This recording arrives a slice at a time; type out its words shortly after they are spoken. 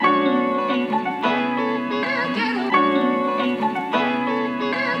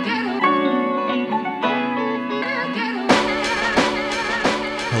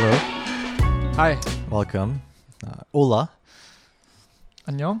Hi. Welcome. Hola.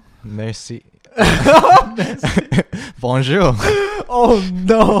 안녕. Merci. Bonjour. Oh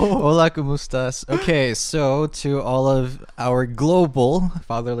no. Hola, ¿cómo estás? Okay, so to all of our global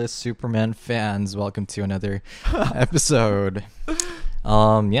Fatherless Superman fans, welcome to another episode.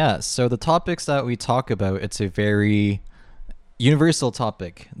 So the topics that we talk about, it's a very universal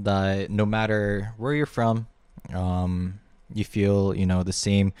topic that no matter where you're from, you feel, the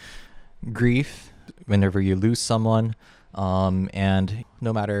same grief whenever you lose someone, and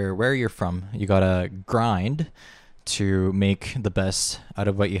no matter where you're from, you gotta grind to make the best out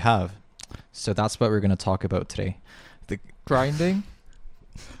of what you have. So that's what we're gonna talk about today. Grinding.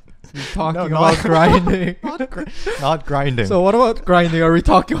 We're talking No, about not- grinding. Not grinding. So what about grinding? Are we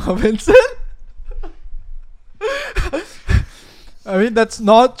talking about Vincent? I mean, that's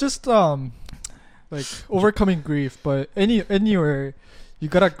not just like overcoming grief, but anywhere you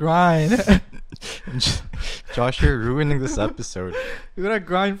gotta grind. Josh, you're ruining this episode. You gotta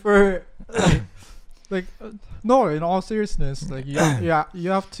grind for no, in all seriousness, like you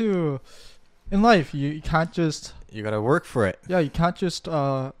have to in life. You can't just You gotta work for it. you can't just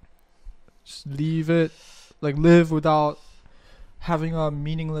leave it, like live without having a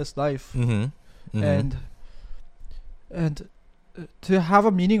meaningless life. Mm-hmm. And to have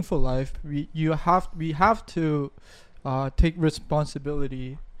a meaningful life, we have to take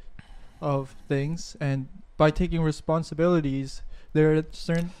responsibility of things, and by taking responsibilities, there are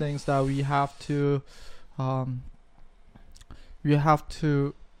certain things that we have to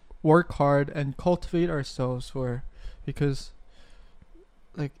work hard and cultivate ourselves for, because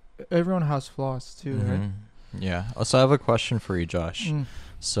like everyone has flaws too, right? Yeah. So I have a question for you, Josh. Mm.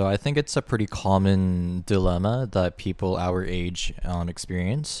 So I think it's a pretty common dilemma that people our age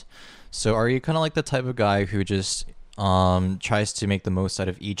experience. So are you kind of like the type of guy who just tries to make the most out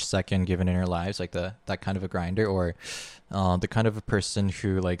of each second given in your lives, like that kind of a grinder, or the kind of a person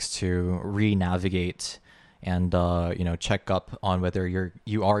who likes to re-navigate and check up on whether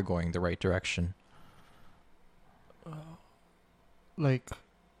you are going the right direction? Like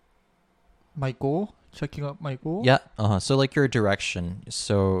my goal, checking up my goal. Yeah. So like your direction.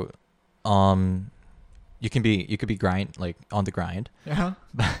 So you could be on the grind, Yeah.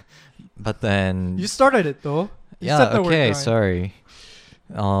 but then You started it though. You yeah, said the word okay, grind. sorry.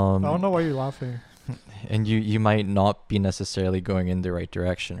 I don't know why you're laughing. And you might not be necessarily going in the right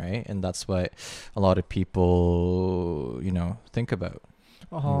direction, right? And that's what a lot of people, think about,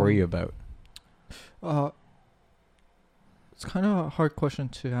 worry about. It's kind of a hard question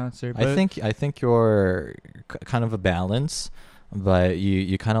to answer, but I think you're kind of a balance, but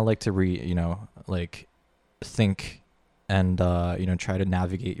you kind of like to think and try to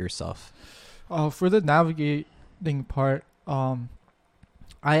navigate yourself. for the navigating part, I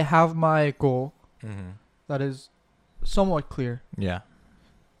have my goal Mm-hmm. that is somewhat clear. Yeah.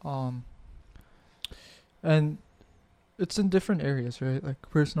 And it's in different areas, right? Like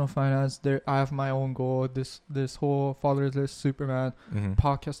personal finance. There, I have my own goal. This whole Fatherless Superman Mm-hmm.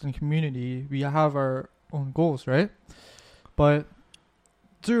 podcast and community, we have our own goals, right? But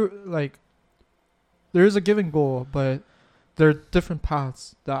there is a given goal, but there are different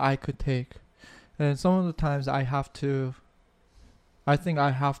paths that I could take, and some of the times I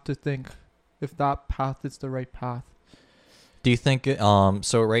think if that path is the right path. Do you think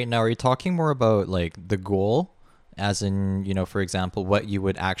so right now are you talking more about like the goal, as in, for example, what you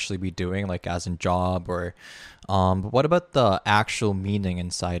would actually be doing, like as in job, or but what about the actual meaning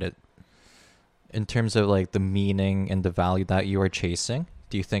inside it, in terms of like the meaning and the value that you are chasing?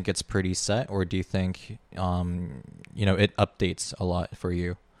 Do you think it's pretty set, or do you think it updates a lot for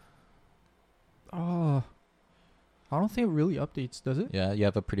you? I don't think it really updates, does it? Yeah, you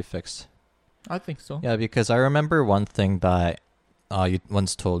have a pretty fixed. I think so. Yeah, because I remember one thing that you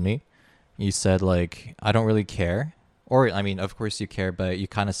once told me. You said, like, I don't really care. Or, I mean, of course you care, but you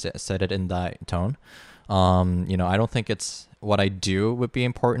kind of said it in that tone. I don't think it's what I do would be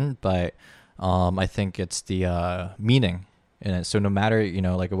important, but I think it's the meaning in it. So no matter,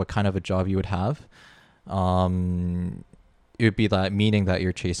 like what kind of a job you would have, it would be that meaning that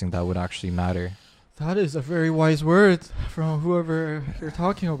you're chasing that would actually matter. That is a very wise word from whoever you're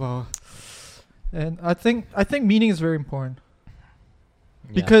talking about. And I think meaning is very important.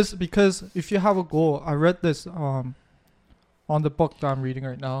 Yeah. Because if you have a goal, I read this on the book that I'm reading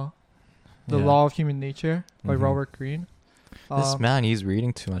right now, The Yeah. Law of Human Nature by Mhm. Robert Greene. This man, he's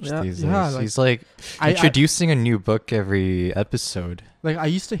reading too much yeah, these yeah, days. like, He's like I introducing a new book every episode. like I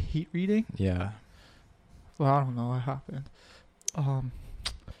used to hate reading. Yeah. Well, I don't know what happened.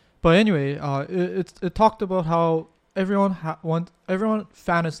 But anyway, it talked about how everyone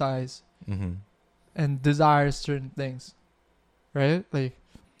fantasize Mm-hmm. and desires certain things, right? Like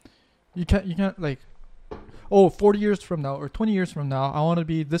you can't like, oh, 40 years from now or 20 years from now, I want to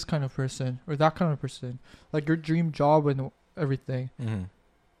be this kind of person or that kind of person, like your dream job and everything. Mm-hmm.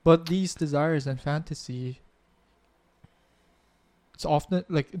 But these desires and fantasy, it's often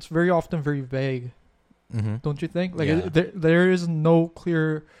like it's very often very vague, Mm-hmm. don't you think? Like Yeah. there is no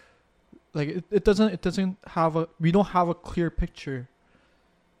clear, like it doesn't have a, we don't have a clear picture.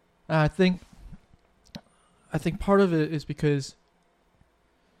 And I think part of it is because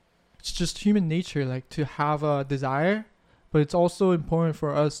it's just human nature, like to have a desire, but it's also important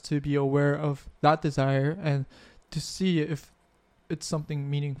for us to be aware of that desire and to see if it's something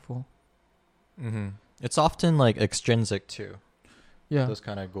meaningful. Mm-hmm. It's often like extrinsic too. Yeah. Those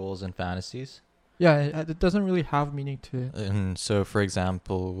kind of goals and fantasies. Yeah, it doesn't really have meaning to it. And so, for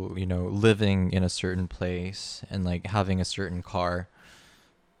example, you know, living in a certain place and like having a certain car.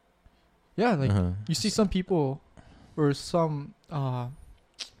 Yeah, like Uh-huh. you see some people or some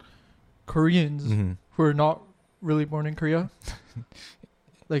Koreans Mhm. who are not really born in Korea.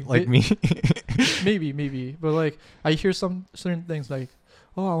 Like they- me. maybe, but like I hear some certain things like,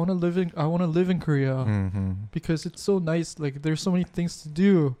 "Oh, I want to live in Korea Mm-hmm. because it's so nice. Like there's so many things to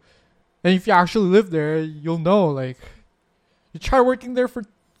do." And if you actually live there, you'll know, like you try working there for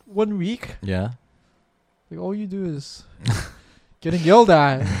 1 week, Yeah. like all you do is getting yelled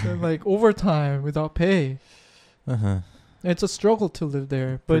at and like overtime without pay. Uh-huh. It's a struggle to live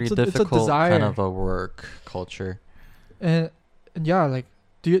there, but Pretty it's a difficult desire. kind of a work culture. and yeah, like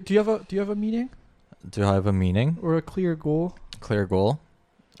do you have a meaning Do I have a meaning? or a clear goal? Clear goal?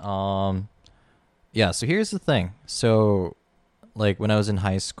 Yeah, so here's the thing. So like when I was in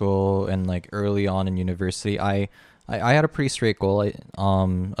high school and like early on in university, I had a pretty straight goal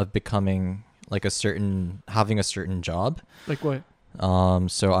of becoming like having a certain job. Like what?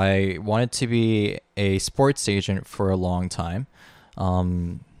 So I wanted to be a sports agent for a long time.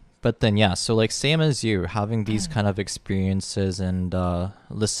 But then, yeah, so like same as you, having these kind of experiences and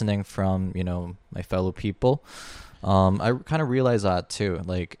listening from, you know, my fellow people, I kind of realized that too.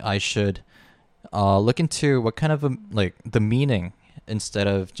 Like I should look into what kind of like the meaning instead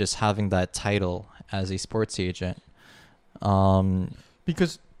of just having that title as a sports agent.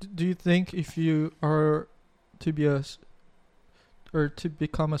 Because do you think if you are to be or to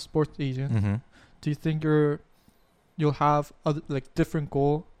become a sports agent, Mm-hmm. do you think you'll have other, like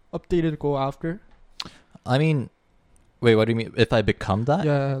updated goal after? I mean, wait, what do you mean? If I become that?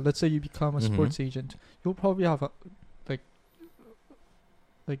 Yeah, let's say you become a Mhm. sports agent, you'll probably have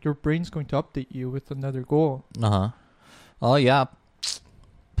like your brain's going to update you with another goal. Uh-huh. Oh yeah,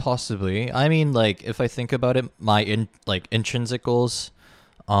 possibly. I mean, like if I think about it, my intrinsic goals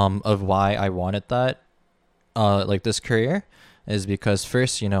of why I wanted that like this career is because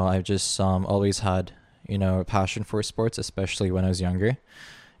first, you know, I've just always had, you know, a passion for sports, especially when I was younger.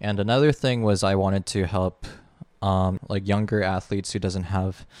 And another thing was I wanted to help like younger athletes who doesn't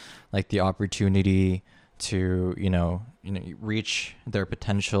have like the opportunity to, you know, reach their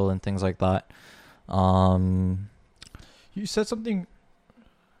potential and things like that. You said something.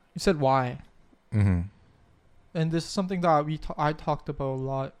 You said why, Mm-hmm. and this is something that I talked about a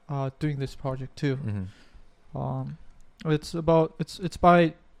lot doing this project too. Mm-hmm. It's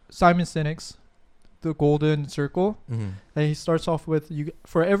by Simon Sinek's The Golden Circle, Mm-hmm. and he starts off with you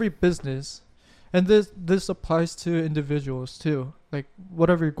for every business, and this applies to individuals too. Like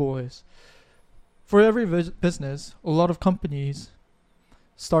whatever your goal is, for every business, a lot of companies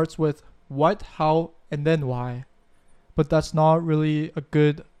starts with what, how, and then why, but that's not really a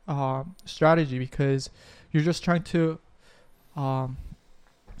good strategy because you're just trying to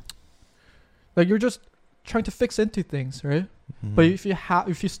like you're just trying to fix into things, right? Mm-hmm. But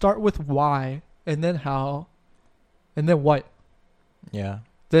if you start with why and then how and then what, Yeah.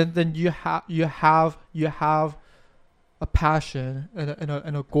 then you have a passion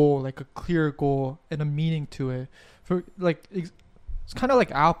and a goal, like a clear goal and a meaning to it. For like it's kind of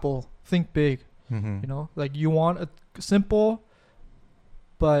like Apple. Think big, Mm-hmm. you know? Like you want a simple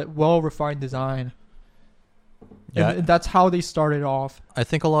but well-refined design. Yeah. And that's how they started off. I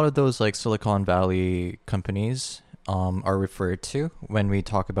think a lot of those like Silicon Valley companies are referred to when we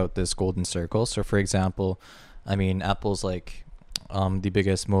talk about this golden circle. So for example, I mean, Apple's like the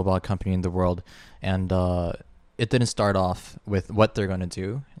biggest mobile company in the world, and it didn't start off with what they're going to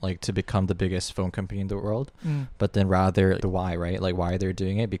do, like to become the biggest phone company in the world, but then rather the why, right? Like why they're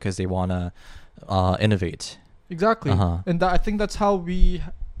doing it, because they want to innovate. Exactly. Uh-huh. And I think that's how we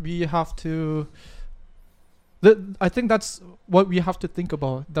have to I think that's what we have to think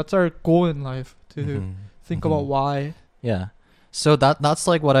about. That's our goal in life, to Mhm. think Mhm. about why. Yeah. So that's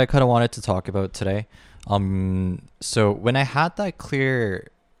like what I kind of wanted to talk about today. So when I had that clear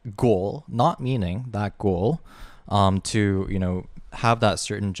goal, not meaning that goal, to have that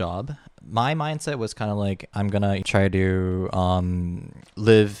certain job, my mindset was kind of like I'm gonna try to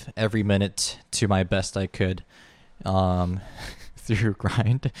live every minute to my best I could, through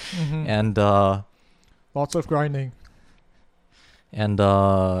grind, Mm-hmm. and Lots of grinding. and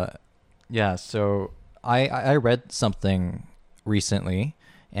yeah. So I read something recently,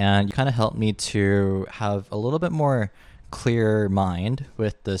 and it kind of helped me to have a little bit more clear mind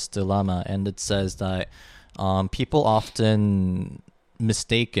with this dilemma. And it says that people often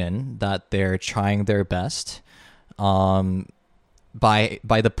mistaken that they're trying their best um, by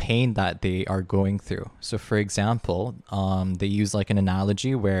the pain that they are going through. So, for example, they use like an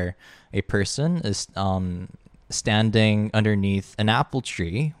analogy where a person is standing underneath an apple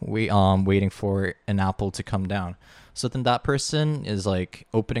tree, waiting for an apple to come down. So then that person is like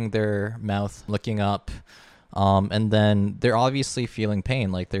opening their mouth, looking up, and then they're obviously feeling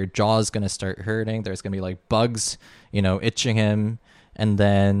pain. Like their jaw's gonna start hurting. There's gonna be like bugs, itching him. And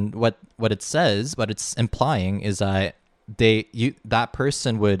then what it says, what it's implying is that that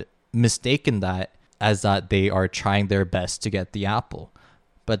person would mistaken that as that they are trying their best to get the apple.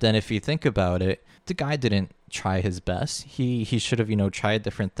 But then if you think about it, the guy didn't try his best. He should have tried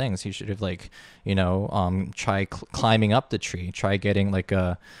different things. He should have like try climbing up the tree, try getting like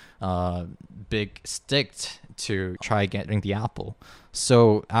a big stick to try getting the apple.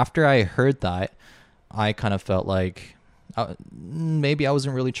 So after I heard that, I kind of felt like maybe I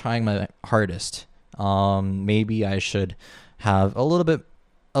wasn't really trying my hardest. Maybe I should have a little bit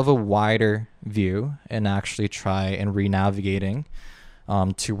of a wider view and actually try and re-navigating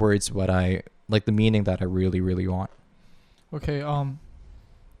towards what I like, the meaning that I really, really want. Okay.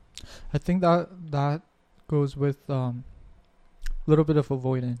 I think that goes with little bit of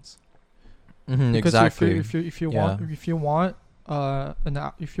avoidance. Because Exactly. if you Yeah. want if you want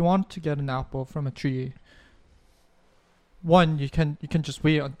if you want to get an apple from a tree, one, you can just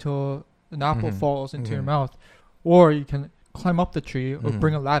wait until an apple Mhm. falls into your Mhm. mouth, or you can climb up the tree or Mhm.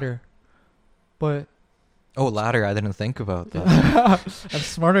 bring a ladder. But Oh, ladder! I didn't think about that. I'm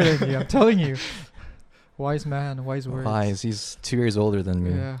smarter than you. I'm telling you, wise man, wise words. Wise. He's 2 years older than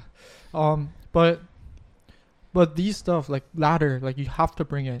me. Yeah. But these stuff like ladder, like you have to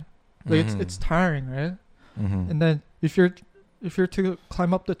bring it. Like it's tiring, right? Mm-hmm. And then if you're to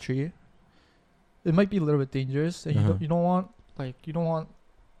climb up the tree, it might be a little bit dangerous, and Uh-huh. you don't want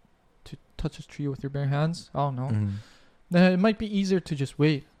to touch a tree with your bare hands. I don't know. Mm-hmm. Then it might be easier to just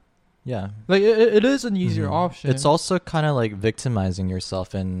wait. Yeah. Like it is an easier Mhm. option. It's also kind of like victimizing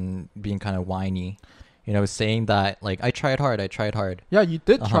yourself and being kind of whiny, saying that like I tried hard. Yeah, you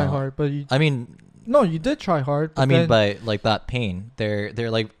did try Uh-huh. hard, but you I mean, did try hard. But I mean, then, by like that pain, they're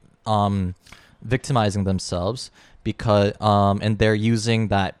like victimizing themselves because and they're using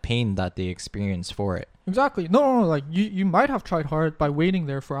that pain that they experience for it. exactly. No, like you might have tried hard by waiting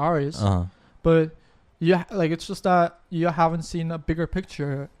there for hours, Uh-huh. but like it's just that you haven't seen a bigger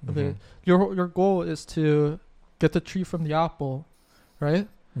picture of it. Mhm. Your goal is to get the tree from the apple, right?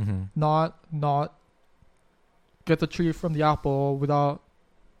 Mm-hmm. Not get the tree from the apple without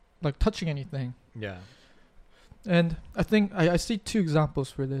like touching anything. Yeah. And I think I see two examples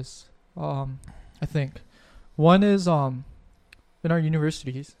for this. I think one is in our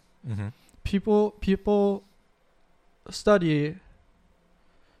universities, Mm-hmm. people study.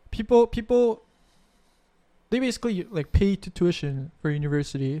 People they basically like pay tuition for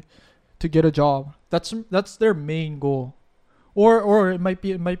university to get a job. That's their main goal. Or it might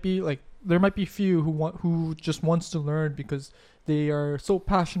be like there might be few who just wants to learn because they are so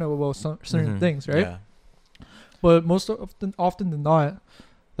passionate about certain Mhm. things, right? Yeah. But most often than not,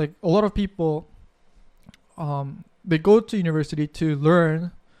 like a lot of people, they go to university to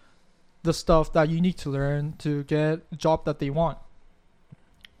learn the stuff that you need to learn to get a job that they want.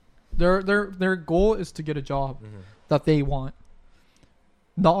 Their goal is to get a job Mm-hmm. that they want,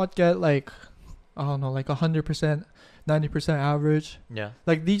 not get like, I don't know, like 100%, 90% average. Yeah.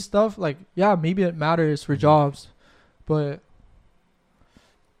 Like these stuff, like yeah, maybe it matters for Mhm. jobs, but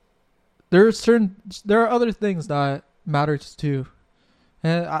there are other things that matters too.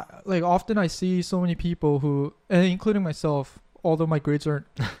 And like often I see so many people who, and including myself, although my grades aren't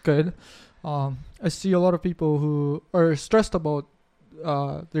good, I see a lot of people who are stressed about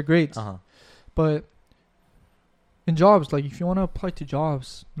their grades. Uh-huh. But in jobs, like if you want to apply to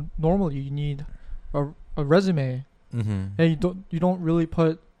jobs, normally you need a resume, Mm-hmm. and you don't really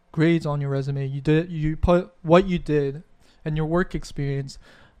put grades on your resume. You put what you did and your work experience.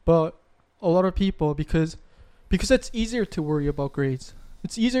 But a lot of people, because because it's easier to worry about grades.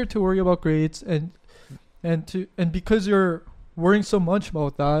 It's easier to worry about grades, and because you're worrying so much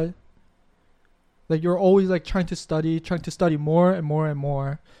about that, like you're always like trying to study more and more and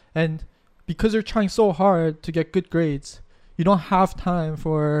more, and because you're trying so hard to get good grades, you don't have time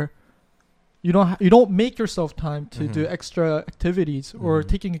for you don't make yourself time to do extra activities or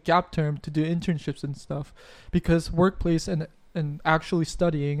taking a gap term to do internships and stuff, because workplace and actually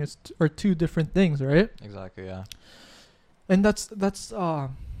studying are two different things, right? Exactly, yeah. And that's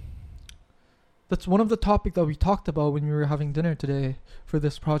one of the topic that we talked about when we were having dinner today for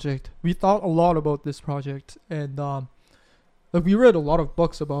this project. We thought a lot about this project, and like we read a lot of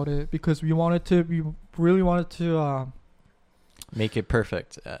books about it because we really wanted to make it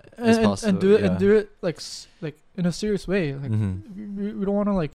perfect as possible, and do it like in a serious way. Like we don't want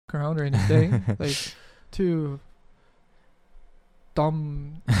to like fuck around or anything. Like to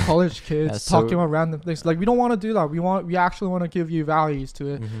dumb college kids talking about random things. Like we don't want to do that. We actually want to give you values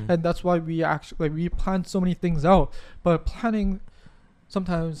to it, and that's why we actually we plan so many things out. But planning,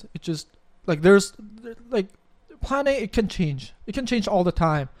 sometimes it just like planning, it can change. It can change all the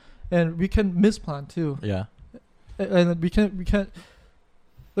time, and we can misplan too. Yeah. And we can't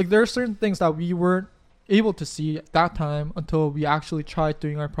like there are certain things that we weren't able to see at that time until we actually tried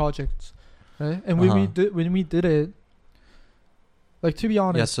doing our projects, right? And when we did it, like to be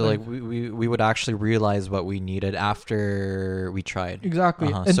honest, yeah. So like we would actually realize what we needed after we tried.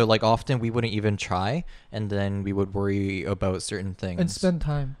 Exactly. So like often we wouldn't even try, and then we would worry about certain things and spend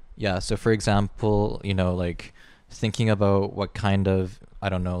time. Yeah. So for example, like thinking about what kind of, I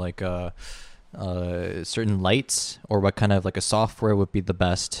don't know, like certain lights or what kind of like a software would be the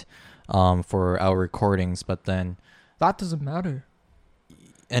best for our recordings, but then that doesn't matter,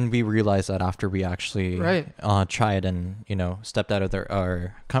 and we realized that after we actually tried and stepped out of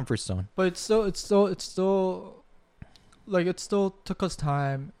our comfort zone. But it's still like it still took us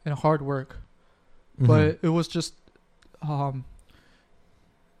time and hard work, but it was just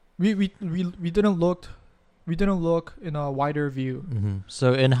we didn't look in a wider view.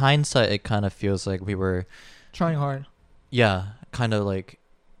 So in hindsight, it kind of feels like we were trying hard. Yeah, kind of like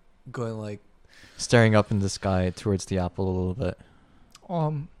going like staring up in the sky towards the apple a little bit.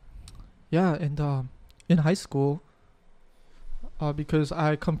 Yeah, and in high school, because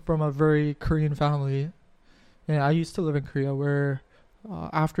I come from a very Korean family, and I used to live in Korea, where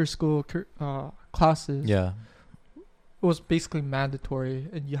after school classes, it was basically mandatory,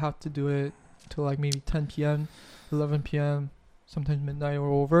 and you have to do it till like maybe 10 p.m., 11 p.m., sometimes midnight or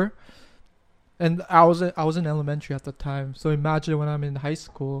over. And I was in elementary at the time, so imagine when I'm in high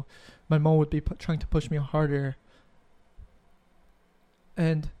school, my mom would be trying to push me harder.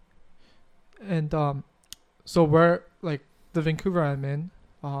 And so where like the Vancouver I'm in,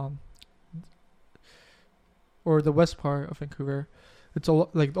 or the west part of Vancouver, it's a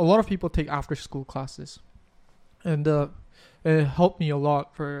lot of people take after school classes, and it helped me a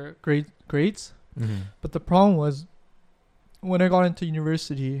lot for grades. But the problem was, when I got into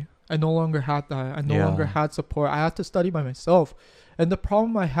university, I no longer had that. I no longer had support. I had to study by myself. And the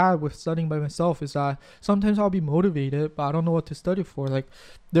problem I had with studying by myself is that sometimes I'll be motivated, but I don't know what to study for. Like,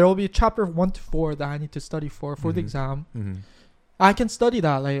 there will be chapter 1 to 4 that I need to study for the exam. I can study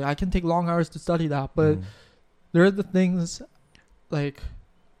that. Like, I can take long hours to study that. But there are the things, like,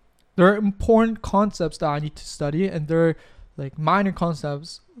 there are important concepts that I need to study, and there are like minor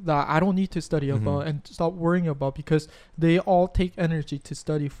concepts that I don't need to study about and stop worrying about, because they all take energy to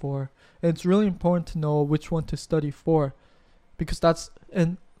study for. And it's really important to know which one to study for, because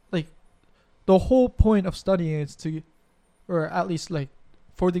and like the whole point of studying is to, or at least like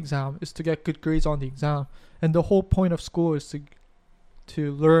for the exam, is to get good grades on the exam. And the whole point of school is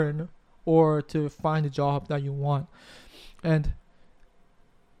to learn or to find a job that you want. And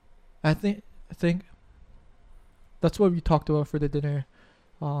I think that's what we talked about for the dinner.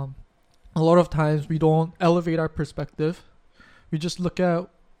 A lot of times we don't elevate our perspective. We just look at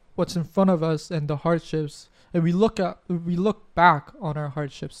what's in front of us and the hardships, and we look back on our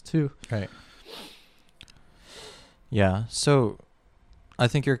hardships too. Right. Yeah. So I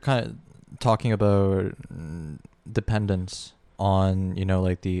think you're kind of talking about dependence on,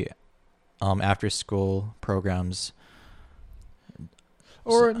 like the after school programs.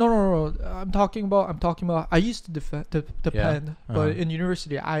 Or no. I'm talking about. I used to depend, but in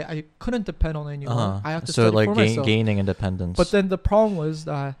university, I couldn't depend on anyone. I had to study for myself. Gaining independence. But then the problem was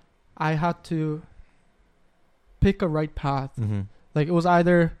that I had to pick a right path. Like, it was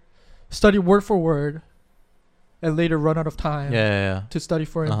either study word for word, and later run out of time. To study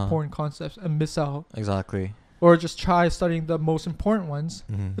for important concepts and miss out. Exactly. Or just try studying the most important ones.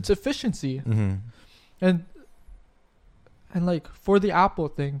 It's efficiency. And And like for the Apple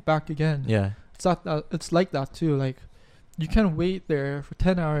thing, back again, Yeah. it's like that too. Like you can wait there for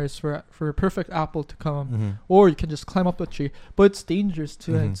 10 hours for a perfect apple to come, Mm-hmm. or you can just climb up the tree. But it's dangerous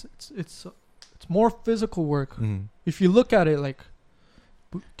too. And Mhm. it's more physical work. Mm-hmm. If you look at it like,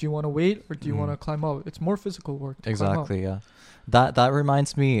 do you want to wait or do you Mhm. want to climb up? It's more physical work to climb up. Exactly. Yeah. That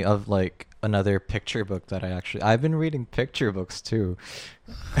reminds me of like another picture book that I've been reading picture books too.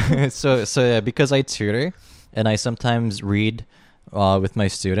 So yeah, because I tutor and I sometimes read with my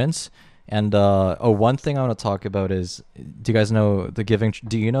students. And one thing I want to talk about is, do you guys know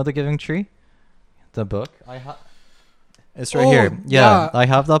do you know The Giving Tree? The book? It's right Oh, here. Yeah, yeah. I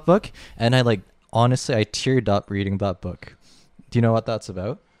have that book, and honestly I teared up reading that book. Do you know what that's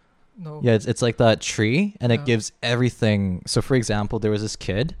about? No. Yeah, it's like that tree, and Yeah. it gives everything. So, for example, there was this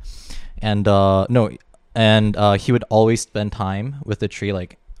kid, and he would always spend time with the tree,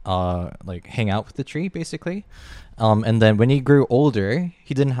 like hang out with the tree, basically. And then when he grew older,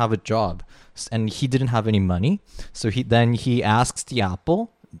 he didn't have a job, and he didn't have any money. So he asks the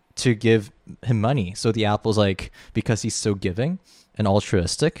apple to give him money. So the apple's like, because he's so giving and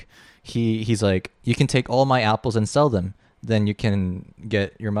altruistic, he's like, you can take all my apples and sell them, then you can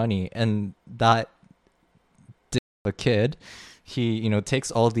get your money. And that a kid, he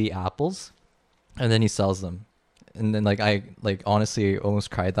takes all the apples and then he sells them. And then I honestly almost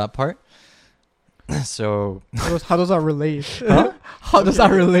cried that part. So How does that relate? Huh? How does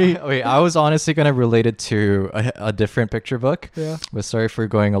that relate? Wait, I was honestly gonna relate it to a different picture book, Yeah. but sorry for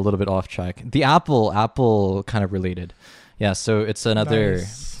going a little bit off track. The apple kind of related. Yeah, so it's another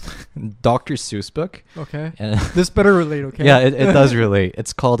Nice. Dr. Seuss book. Okay. And This better relate, okay? yeah, it does relate.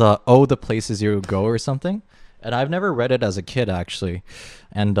 It's called Oh, the Places You Go or something. And I've never read it as a kid actually.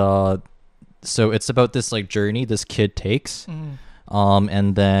 And so it's about this journey this kid takes. Mm.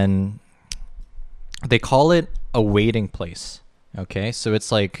 And then they call it a waiting place. Okay, so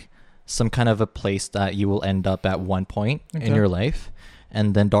it's like some kind of a place that you will end up at one point in Okay. your life,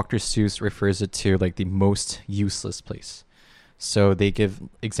 and then Dr. Seuss refers it to the most useless place. So they give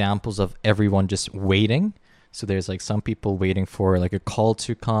examples of everyone just waiting. So there's some people waiting for a call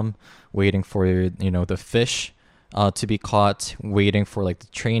to come, waiting for the fish to be caught, waiting for the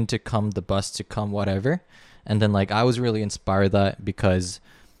train to come, the bus to come, whatever. And then I was really inspired that because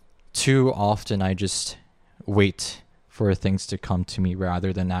too often I just wait for things to come to me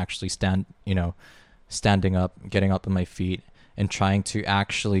rather than actually standing up, getting up on my feet and trying to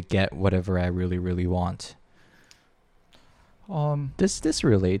actually get whatever I really, really want. This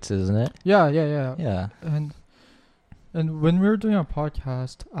relates, isn't it? Yeah. Yeah. And when we were doing our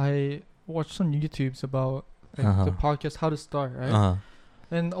podcast, I watched some YouTubes about Uh-huh. the podcast, how to start, right? Uh-huh.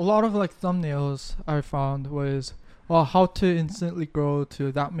 And a lot of thumbnails I found was, how to instantly grow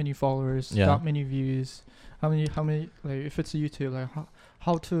to that many followers, Yeah. that many views, how many if it's a YouTube,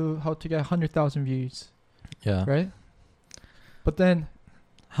 how to get 100,000 views, Yeah. right? But then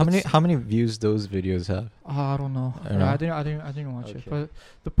How many views those videos have? I don't know. I don't Yeah, know. I didn't watch it. Okay. But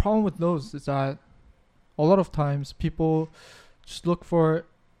the problem with those is that a lot of times people just look for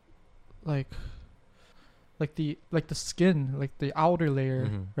like the skin, the outer layer,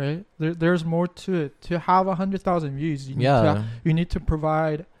 Mhm. right? There's more to it. To have 100,000 views, Yeah. you need to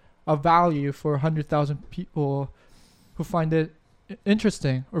provide a value for 100,000 people who find it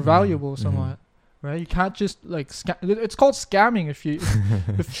interesting or valuable Mhm. somewhat, right? You can't just it's called scamming if you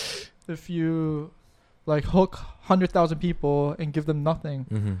if you hook 100,000 people and give them nothing.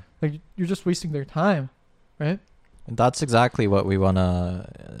 Mhm. You're just wasting their time, right? And that's exactly what we want to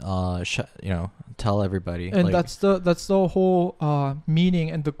tell everybody. And that's the whole meaning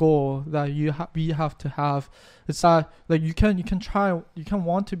and the goal that we have to have. It's that you can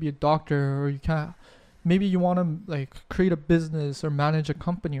want to be a doctor, or you can maybe you want to create a business or manage a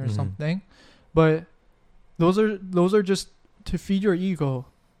company or Mhm. something, but those are just to feed your ego.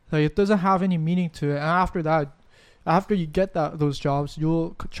 It doesn't have any meaning to it. And after that, after you get those jobs,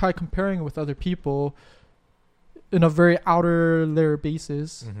 you'll try comparing with other people in a very outer layer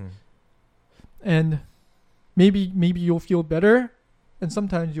basis. Mhm. And maybe you'll feel better, and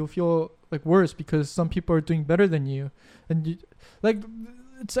sometimes you'll feel worse because some people are doing better than you, and you,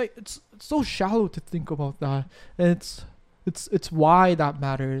 it's so shallow to think about that. And it's why that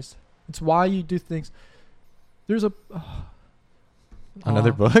matters. It's why you do things. There's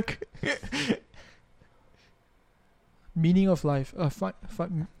Another book. Meaning of life.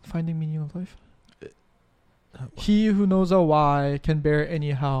 Finding meaning of life. He who knows a why can bear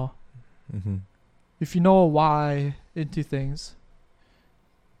any how. Mm-hmm. If you know a why into things,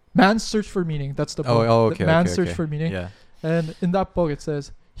 man's search for meaning. That's the book. Oh, okay. Man's okay, search okay. for meaning. Yeah. And in that book it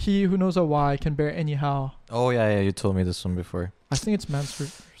says, He who knows a why can bear anyhow. Oh yeah, you told me this one before. I think it's man's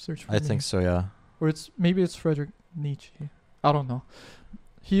search for I think so, yeah. Or maybe it's Friedrich Nietzsche. I don't know.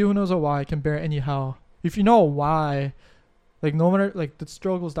 He who knows a why can bear anyhow. If you know a why, like no matter like the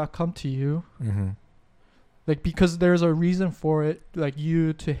struggles that come to you, Mm-hmm. like because there's a reason for it, like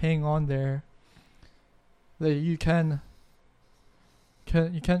you to hang on there. That you can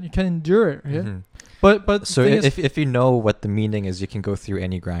endure it, right? Mm-hmm. But So the thing is, if you know what the meaning is, you can go through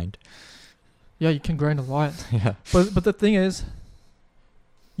any grind. yeah, you can grind a lot. Yeah. But the thing is,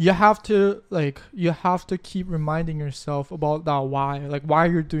 you have to keep reminding yourself about that why, like why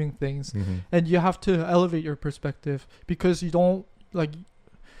you're doing things, Mm-hmm. and you have to elevate your perspective because you don't like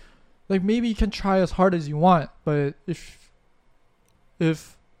maybe you can try as hard as you want, but if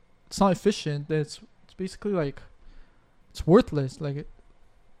it's not efficient, then it's basically like it's worthless. Like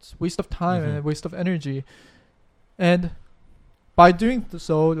it's waste of time and a waste of energy, and by doing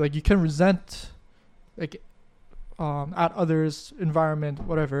so, like you can resent like at others, environment,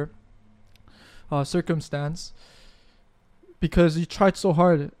 whatever circumstance, because you tried so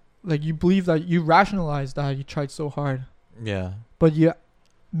hard. Like you believe that you rationalize that you tried so hard, Yeah. but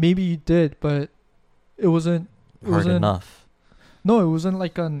maybe you did, but it wasn't Hard enough. No, it wasn't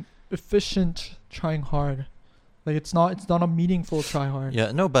like an efficient trying hard. Like it's not a meaningful try hard.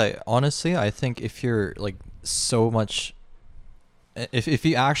 Yeah, no, but honestly, I think if you're like so much, if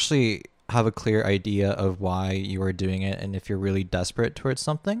you actually have a clear idea of why you are doing it, and if you're really desperate towards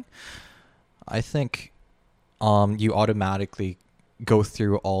something, I think you automatically go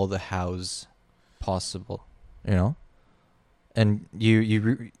through all the hows possible, you know, and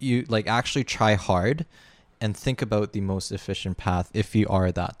you like actually try hard and think about the most efficient path if you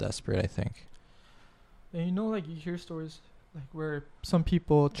are that desperate, I think. And you know, like you hear stories like where some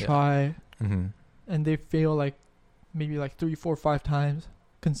people try Mm-hmm. and they fail like maybe like 3, 4, 5 times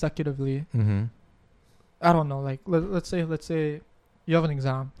consecutively. Mm-hmm. I don't know. Like let's say you have an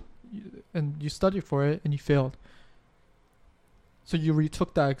exam and you studied for it and you failed. So you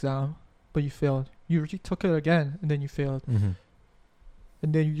retook that exam, but you failed. You retook it again and then you failed. Mm-hmm.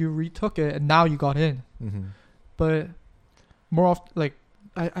 And then you retook it and now you got in. Mm-hmm. But more often, like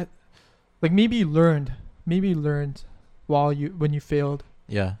I like maybe you learned when you failed,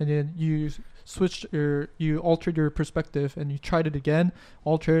 Yeah. and then you altered your perspective and you tried it again,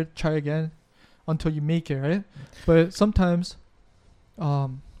 try again until you make it, right? But sometimes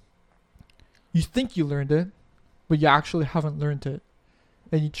you think you learned it, but you actually haven't learned it,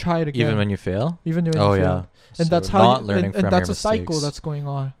 and you try it again Even when you fail. even when Oh you yeah. fail. And So that's how not you, learning and from that's your a cycle mistakes. that's going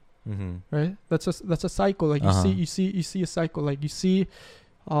on, Mm-hmm. right? That's a cycle. Like Uh-huh. you see a cycle. Like you see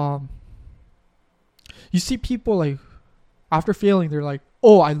people like after failing, they're like,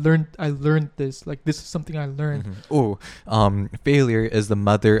 oh, I learned this. Like this is something I learned. Mm-hmm. Oh, failure is the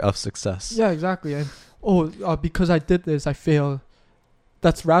mother of success. Yeah, exactly. And because I did this, I failed.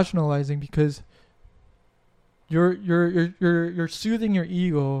 That's rationalizing because you're soothing your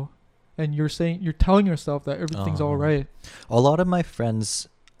ego, and you're telling yourself that everything's all right. A lot of my friends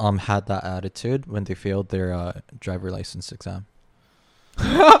had that attitude when they failed their driver license exam.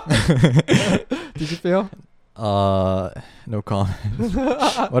 Did you fail? No comment.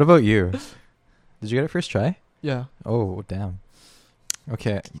 What about you? Did you get it first try? Yeah. Oh, damn.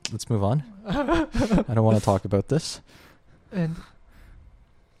 Okay, let's move on. I don't want to talk about this. And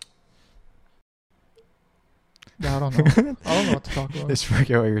yeah, I don't know. I don't know what to talk about. Just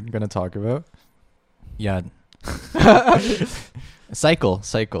forget what you're gonna talk about. Yeah. Cycle.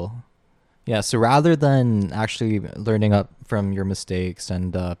 Yeah. So rather than actually learning up from your mistakes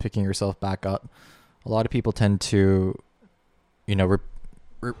and picking yourself back up, a lot of people tend to,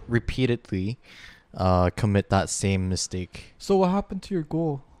 repeatedly commit that same mistake. So what happened to your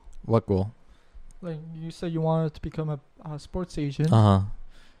goal? What goal? Like you said, you wanted to become a sports agent,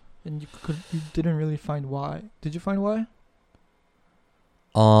 and you didn't really find why. Did you find why?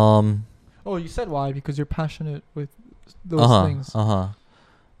 Oh, you said why because you're passionate with those things.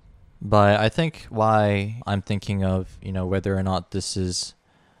 But I think why I'm thinking of, whether or not this is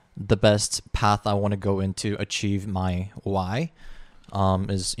the best path I want to go into achieve my why,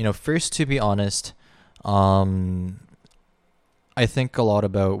 is, first, to be honest, I think a lot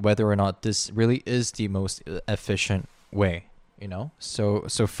about whether or not this really is the most efficient way, So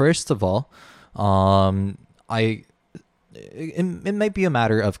first of all, it might be a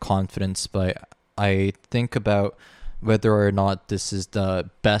matter of confidence, but I think about whether or not this is the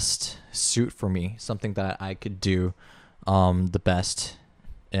best suit for me, something that I could do the best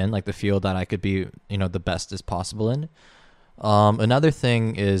in, like the field that I could be, the best as possible in. Another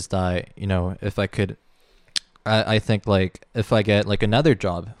thing is that, if I could I think like if I get like another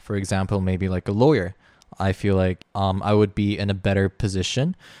job, for example, maybe like a lawyer, I feel like I would be in a better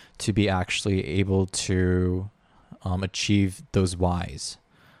position to be actually able to achieve those whys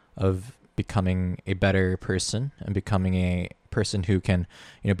of becoming a better person and becoming a person who can,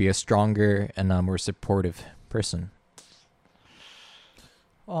 be a stronger and more supportive person.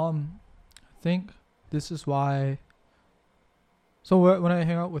 I think this is why. So when I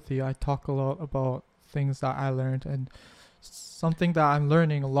hang out with you, I talk a lot about things that I learned, and something that I'm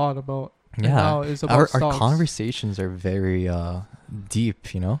learning a lot about now is about our stocks. conversations are very deep,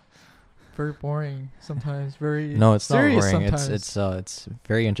 Very boring sometimes. Very No, it's not serious boring. sometimes. It's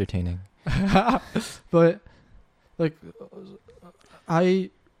very entertaining. But like I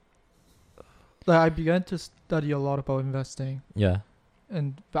I began to study a lot about investing Yeah.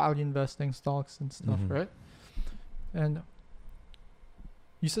 and value investing, stocks and stuff, Mhm. right? And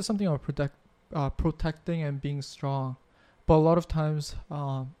you said something about protecting and being strong, but a lot of times,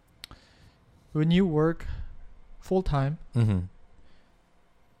 when you work full time, Mhm.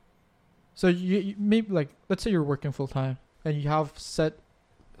 so you maybe like let's say you're working full time and you have set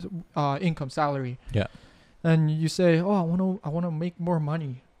income salary, Yeah. and you say, oh, I want to make more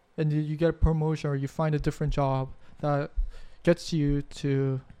money, and you get a promotion or you find a different job that gets you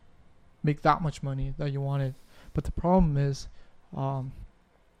to make that much money that you wanted. But the problem is,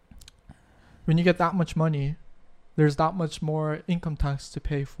 when you get that much money, there's that much more income tax to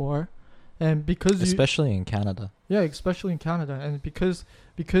pay for, and because Especially in Canada. yeah, especially in Canada, and because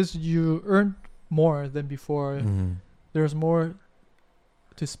you earn more than before, Mhm. there's more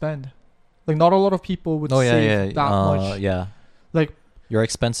to spend. Like not a lot of people would Oh yeah, save yeah. that much. Yeah. Like Your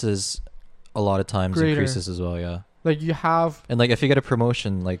expenses a lot of times Greater. increases as well, yeah. like you have And like if you get a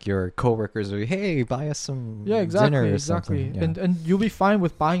promotion, like your coworkers will be, hey, buy us some dinner or something. Yeah. and you'll be fine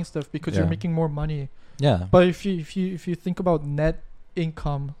with buying stuff because you're Yeah. making more money. Yeah. But if you think about net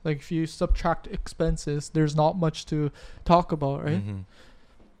income, like if you subtract expenses, there's not much to talk about, right? Mhm.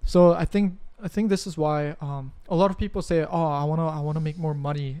 So I think this is why a lot of people say, oh, I wanna make more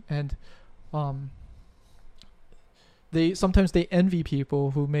money, and they sometimes they envy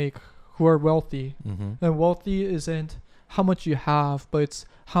people who are wealthy, Mhm. and wealthy isn't how much you have, but it's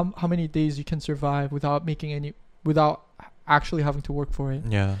how many days you can survive without actually having to work for it.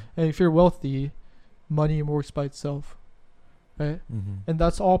 Yeah. And if you're wealthy, money works by itself, right? Mhm. And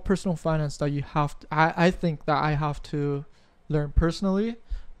that's all personal finance that you have to, I think that I have to learn personally.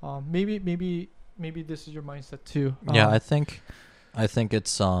 Maybe this is your mindset too. Yeah, I think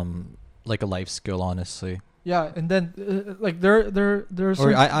it's like a life skill, honestly. Yeah, and then like there's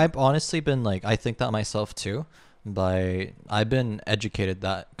Or I've honestly been like, I think that myself too, but I've been educated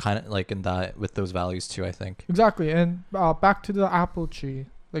that kind of like in that with those values too, I think. exactly. And back to the apple tree.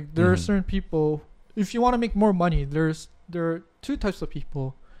 Like there are Mhm. certain people. If you want to make more money, there are two types of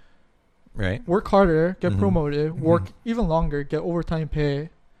people. Right? Work harder, get Mhm. promoted. Work Mhm. even longer, get overtime pay.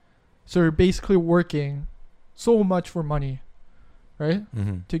 So you're basically working so much for money, right?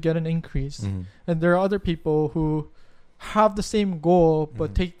 Mhm. To get an increase. Mhm. And there are other people who have the same goal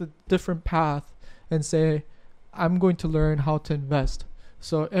but Mhm. take the different path and say, I'm going to learn how to invest.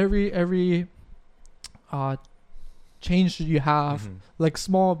 So every change that you have, Mhm. like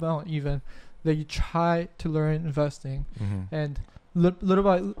small amount even, that you try to learn investing, Mhm. and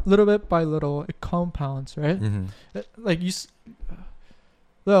little bit by little it compounds, right? Mhm. Like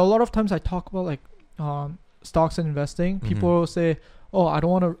a lot of times I talk about like stocks and investing. People Mhm. will say, oh, I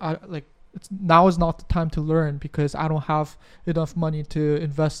don't want to like now is not the time to learn because I don't have enough money to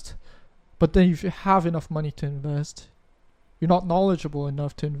invest. But then if you have enough money to invest, you're not knowledgeable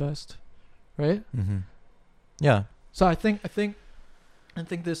enough to invest, right? Mhm. Yeah. So I think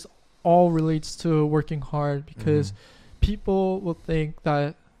this all relates to working hard, because Mhm. people will think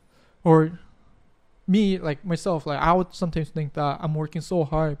that, or me, like myself, like I would sometimes think that I'm working so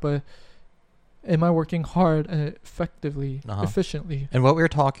hard, but am I working hard and effectively, Uh-huh. efficiently? And what we're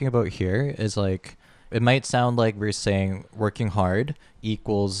talking about here is like, it might sound like we're saying working hard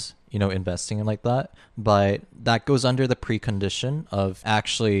equals, investing and like that, but that goes under the precondition of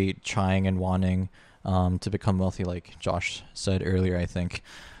actually trying and wanting to become wealthy, like Josh said earlier, I think.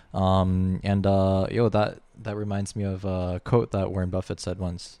 That reminds me of a quote that Warren Buffett said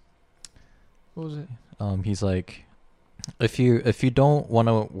once. What was it? He's like, if you don't want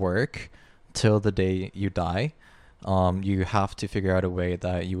to work till the day you die, you have to figure out a way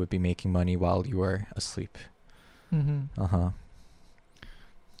that you would be making money while you are asleep. Mm-hmm. Uh-huh.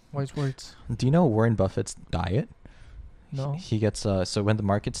 Wise words. Do you know Warren Buffett's diet? No. He gets so when the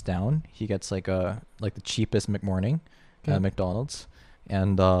market's down, he gets like the cheapest McMorning Okay. at McDonald's,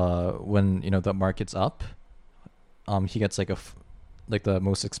 and when the market's up, he gets like like the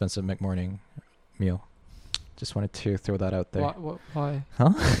most expensive McMorning meal. Just wanted to throw that out there. Why?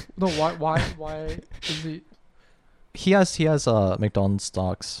 Huh? No, why is he? He has McDonald's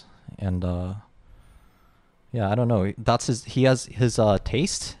stocks, and yeah, I don't know. That's his. He has his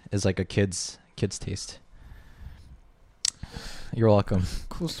taste is like a kid's taste. You're welcome.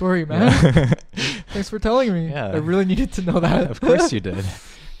 Cool story, man. Yeah. Thanks for telling me. Yeah. I really needed to know that. Of course you did.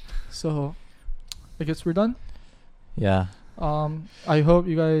 So, I guess we're done. Yeah. I hope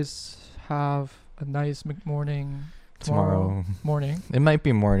you guys have a nice McMorning tomorrow morning. It might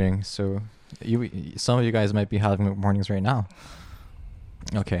be morning, so some of you guys might be having mornings right now.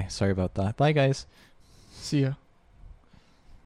 Okay, sorry about that. Bye, guys. See ya.